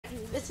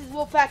this is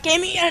Wolfpack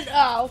Gaming, and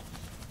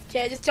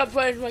okay, I just jumped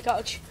right into my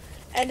couch.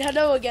 And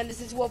hello again,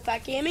 this is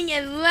Wolfpack Gaming,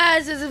 and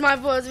this is my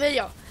first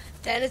video.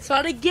 Then it's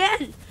not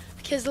again,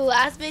 because the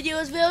last video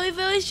was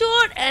very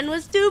short and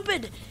was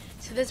stupid.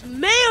 So this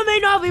may or may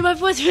not be my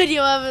first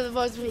video ever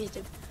posted on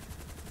YouTube.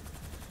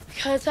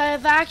 Because I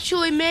have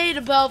actually made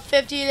about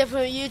 50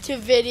 different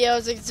YouTube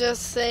videos, it's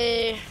just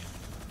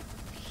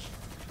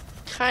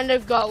kind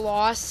of got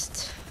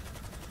lost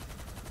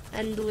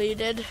and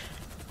deleted.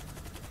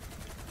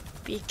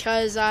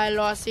 Because I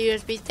lost the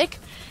USB stick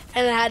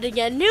and I had to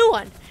get a new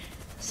one.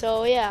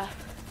 So yeah.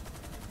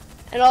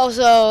 And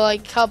also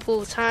like a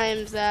couple of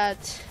times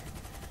that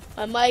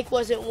my mic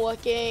wasn't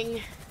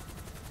working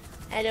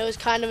and it was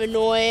kind of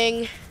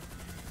annoying.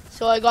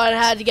 So I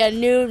had to get a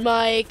new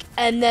mic,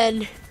 and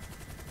then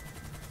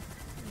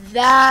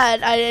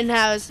that I didn't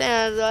have a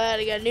stand, so I had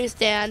to get a new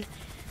stand.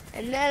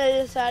 And then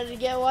I decided to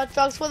get Watch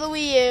Dogs for the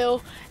Wii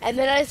U, and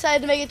then I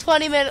decided to make a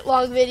 20-minute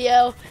long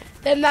video.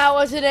 Then that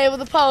wasn't able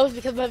to post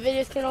because my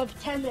videos can only be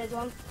 10 minutes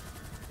long.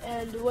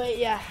 And wait,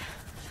 yeah.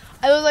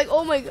 I was like,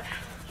 oh my god.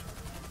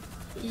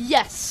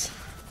 Yes.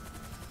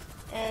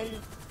 And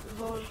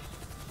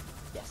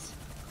yes.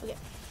 Okay.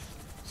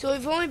 So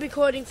we've only been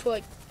recording for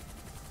like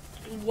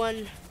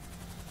 1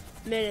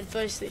 minute and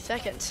 33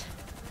 seconds.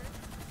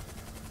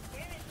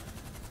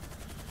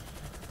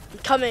 I'm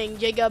coming,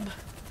 Jacob.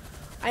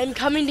 I am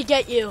coming to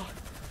get you.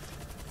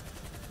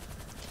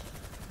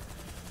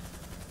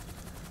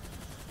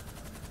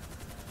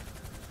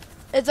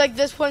 It's like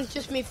this one's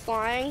just me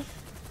flying.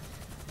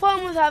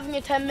 Problem with having a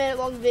 10-minute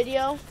long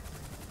video,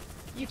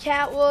 you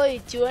can't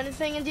really do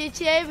anything in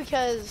GTA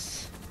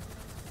because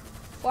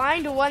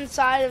flying to one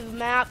side of the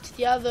map to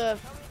the other.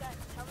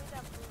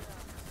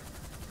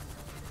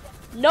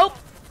 Nope,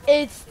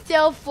 it's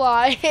still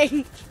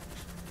flying.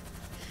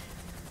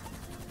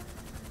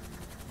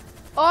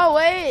 Oh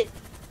wait,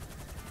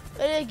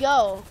 where did it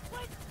go?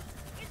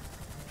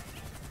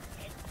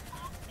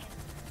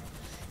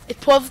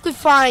 It's perfectly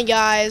fine,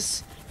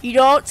 guys. You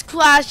don't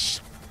clash.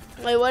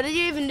 Wait, what did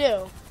you even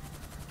do?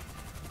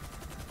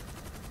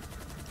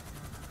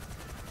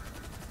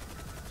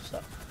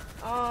 So,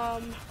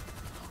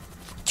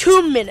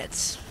 2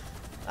 minutes.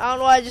 I don't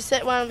know why I just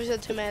said, why I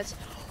said 2 minutes.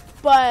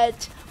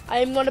 But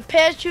I'm going to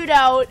parachute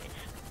out,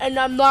 and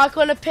I'm not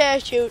going to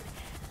parachute,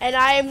 and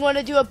I am going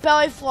to do a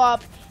belly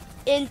flop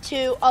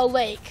into a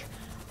lake.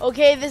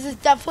 Okay, this is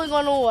definitely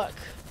going to work.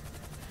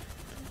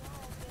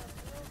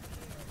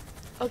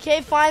 Okay,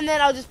 fine then,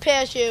 I'll just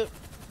parachute.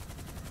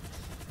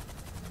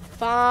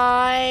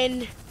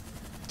 Fine.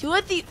 Do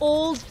it the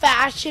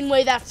old-fashioned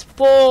way, that's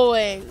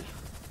boring.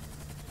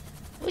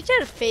 We should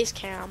have a face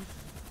cam.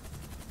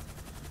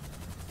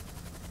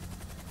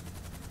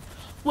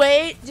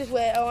 Wait, just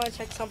wait, I want to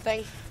check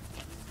something.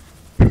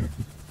 Good,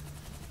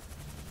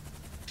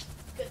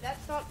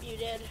 that's not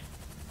muted.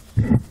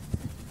 And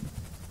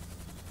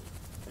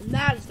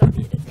that is not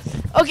muted.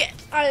 Okay,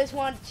 I just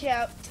want to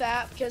check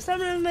that because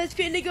sometimes my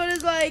screen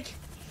is like,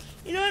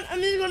 you know what,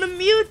 I'm just going to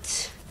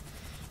mute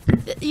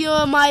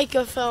your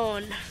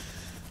microphone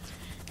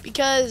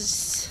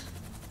because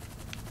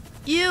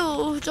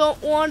you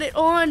don't want it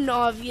on,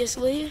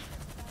 obviously.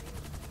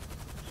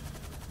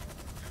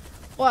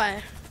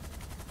 Why?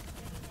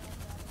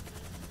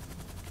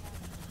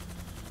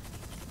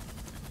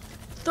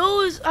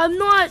 I'm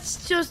not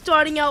just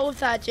starting out with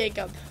that,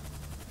 Jacob.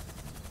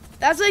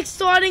 That's like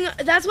starting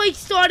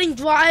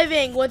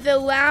driving with a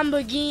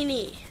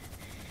Lamborghini.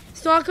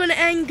 It's not going to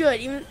end good.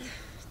 Even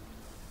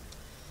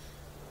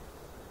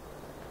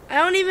I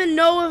don't even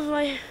know if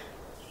my...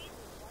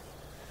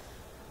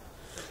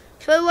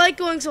 Cause I like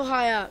going so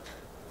high up.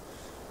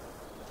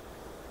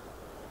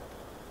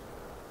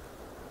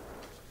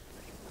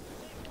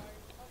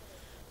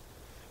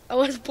 I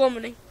was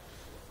plummeting.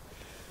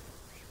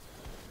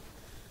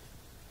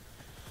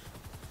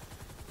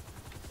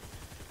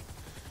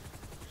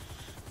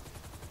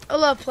 I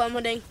love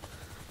plummeting.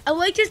 I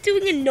like just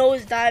doing a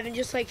nosedive and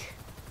just like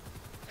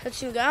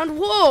touching the ground.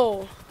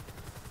 Whoa!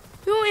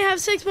 We only have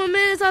 6 more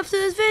minutes after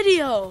this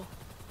video.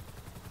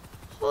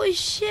 Holy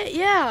shit,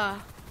 yeah.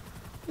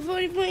 We've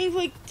already playing for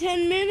like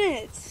 10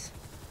 minutes.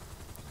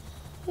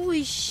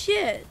 Holy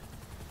shit.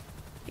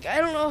 Like, I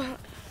don't know.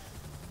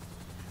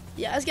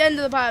 Yeah, let's get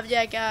into the pipe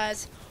jet,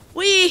 guys.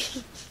 Whee!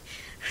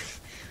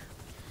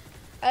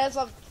 I just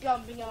love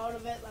jumping out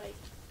of it, like,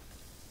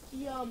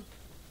 yum.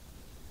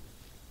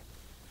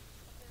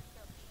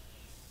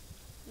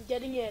 I'm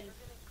getting in.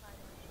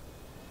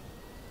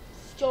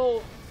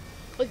 So,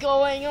 we're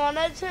going on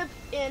a trip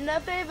in a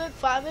favorite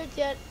private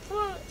jet,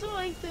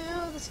 soaring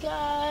through the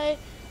sky.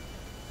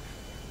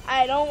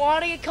 I don't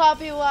want to get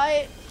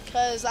copyright,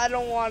 because I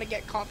don't want to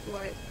get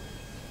copyright.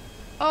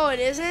 Oh, it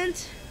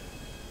isn't?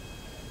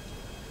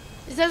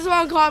 Is this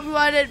song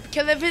copyrighted?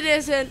 Because if it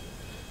isn't,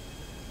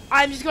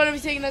 I'm just going to be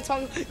singing that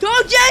song.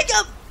 Go,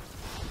 Jacob!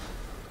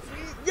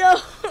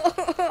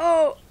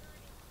 No!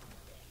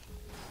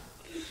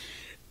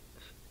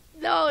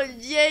 No,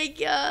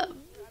 Jacob!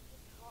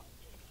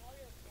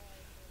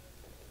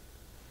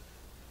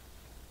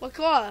 What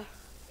car?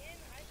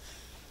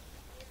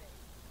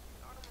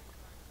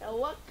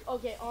 what?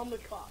 Okay,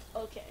 armored car.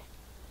 Okay.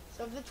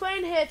 So if the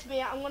train hits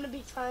me, I'm gonna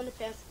be kind of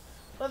pissed.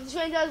 But if the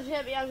train doesn't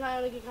hit me, I'm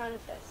gonna get kind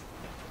of pissed.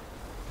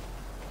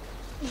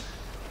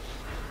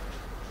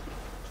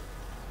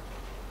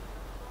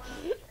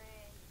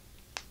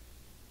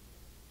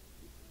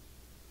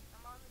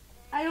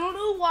 I don't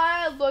know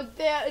why I looked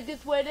there and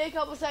just waited a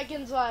couple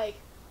seconds like,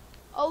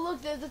 oh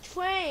look, there's a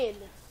train.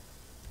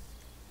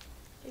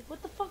 Like,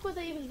 what the fuck was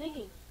I even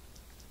thinking?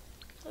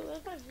 Wait,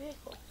 where's my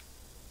vehicle?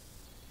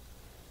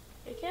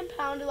 It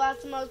compounded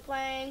last time I was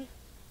playing.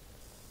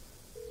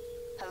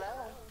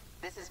 Hello,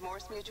 this is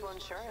Morse Mutual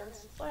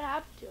Insurance. What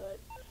happened to it?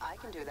 I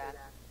can do that.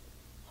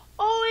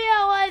 Oh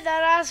yeah, like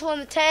that asshole in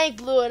the tank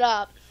blew it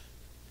up.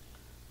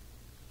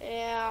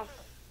 Yeah.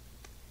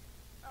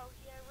 Oh,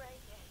 yeah, right.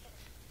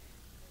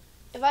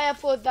 If I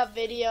upload that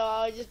video,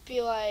 I would just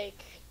be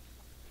like,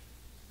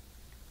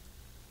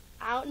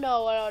 I don't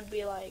know what I would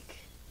be like.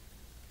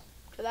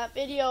 Cause that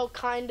video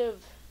kind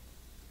of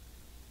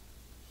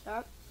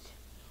sucked.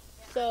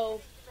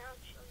 So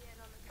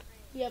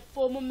we have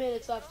 4 more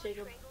minutes left,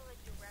 Jacob.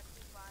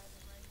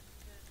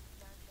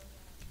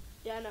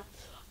 Yeah, I know.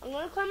 I'm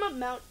gonna climb up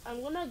Mount.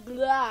 I'm gonna.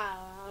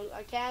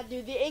 I can't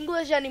do the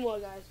English anymore,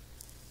 guys.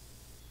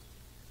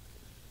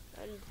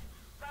 And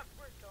But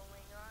we're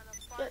going on a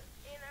fun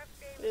in our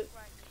favorite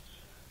ride.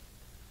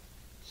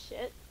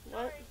 shit.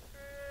 What?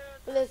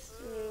 This.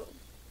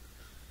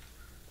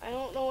 I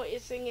don't know what you're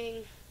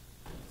singing.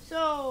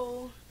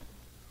 So,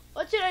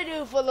 what should I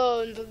do for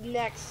the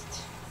next?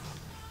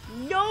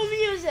 No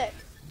music.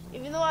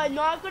 Even though I'm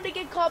not gonna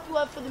get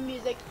copyright for the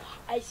music,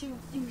 I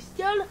do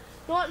still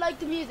not like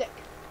the music.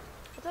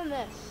 What's on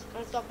this?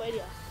 Non-stop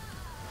radio.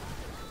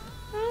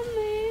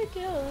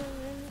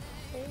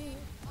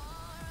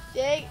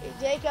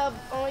 Jacob,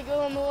 only go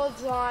on the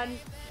world's on.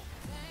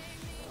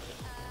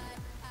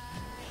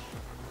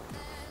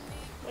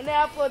 When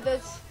I upload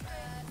this.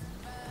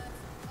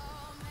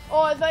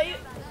 Oh,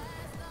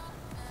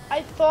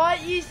 I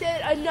thought you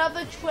said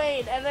another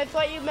train, and I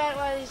thought you meant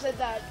when you said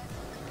that.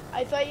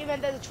 I thought you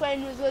meant that the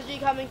train was literally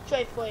coming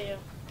straight for you.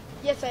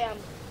 Yes, I am.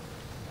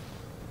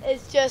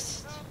 It's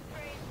just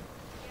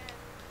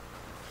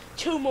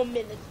 2 more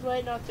minutes,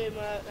 right? Not 3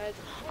 more minutes.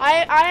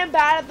 I am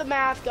bad at the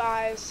math,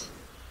 guys.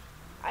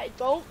 I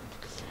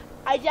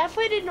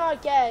definitely did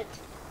not get,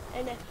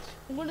 and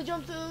I'm gonna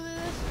jump through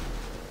this.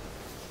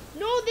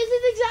 No, this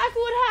is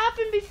exactly what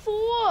happened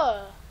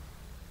before.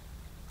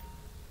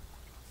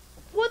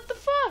 What the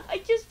fuck? I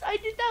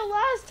did that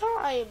last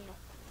time.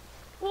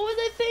 What was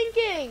I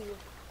thinking?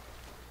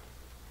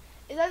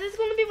 Is that just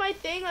gonna be my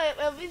thing? Like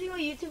every single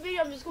YouTube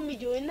video, I'm just gonna be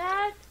doing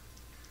that?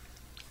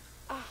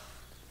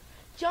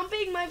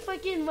 Jumping my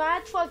fucking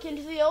rat truck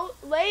into the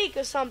lake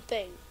or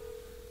something.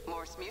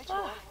 Morse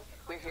Mutual,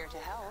 we're here to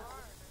help.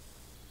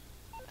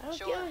 I don't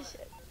Sure. give a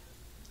shit.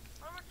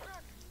 I'm a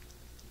truck.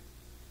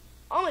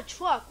 I'm a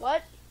truck,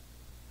 what?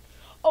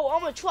 Oh,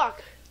 I'm a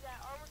truck. Yeah,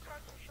 armor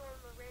trucks are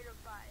showing the rate of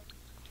 5.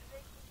 They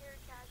can hear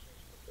caches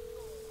for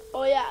people.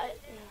 Oh yeah.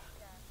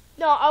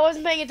 No, I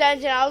wasn't paying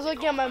attention. I was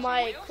looking at my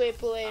mic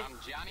creepily. I'm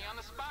Johnny on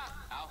the spot.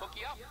 I'll hook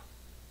you up.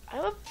 I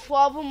have a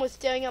problem with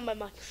staring at my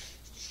mic.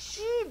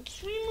 Shoot,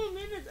 3 more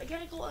minutes. I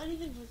can't call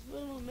anything for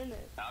 3 more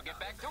minutes. I'll get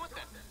back to it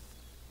then.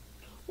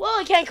 Well,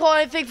 I can't call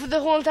anything for the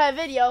whole entire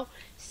video.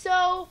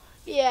 So,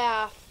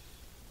 yeah.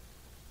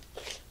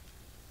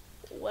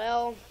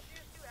 Well,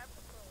 Just do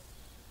episodes.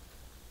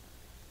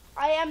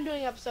 I am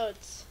doing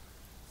episodes.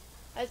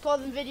 I call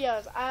them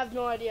videos. I have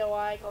no idea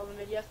why I call them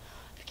videos.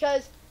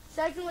 Because,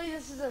 technically,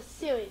 this is a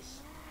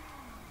series.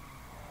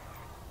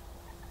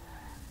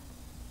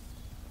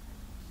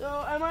 So,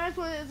 I might as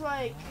well just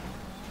like...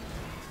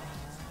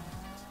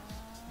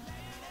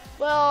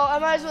 Well, I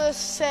might as well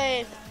just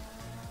say...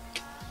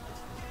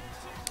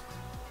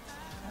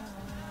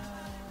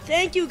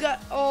 Thank you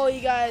all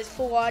you guys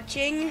for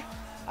watching.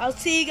 I'll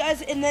see you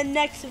guys in the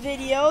next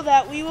video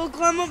that we will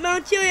climb up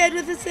Mount Gilead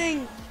with this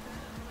thing.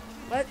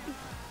 What?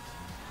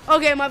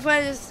 Okay, my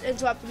friend just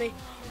interrupted me.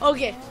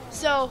 Okay,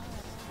 so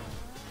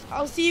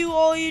I'll see you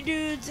all you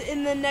dudes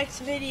in the next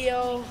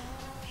video.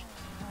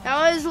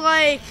 That was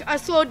like a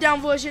slowed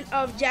down version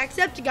of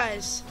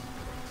Jacksepticeye.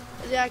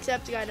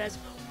 Jacksepticeye does.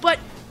 But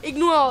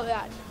ignore all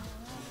that.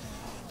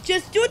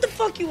 Just do what the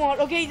fuck you want,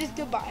 okay? Just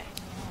goodbye.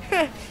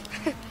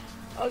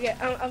 Okay,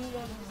 I'm going to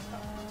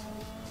stop.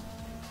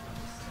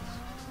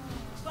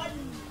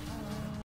 Button.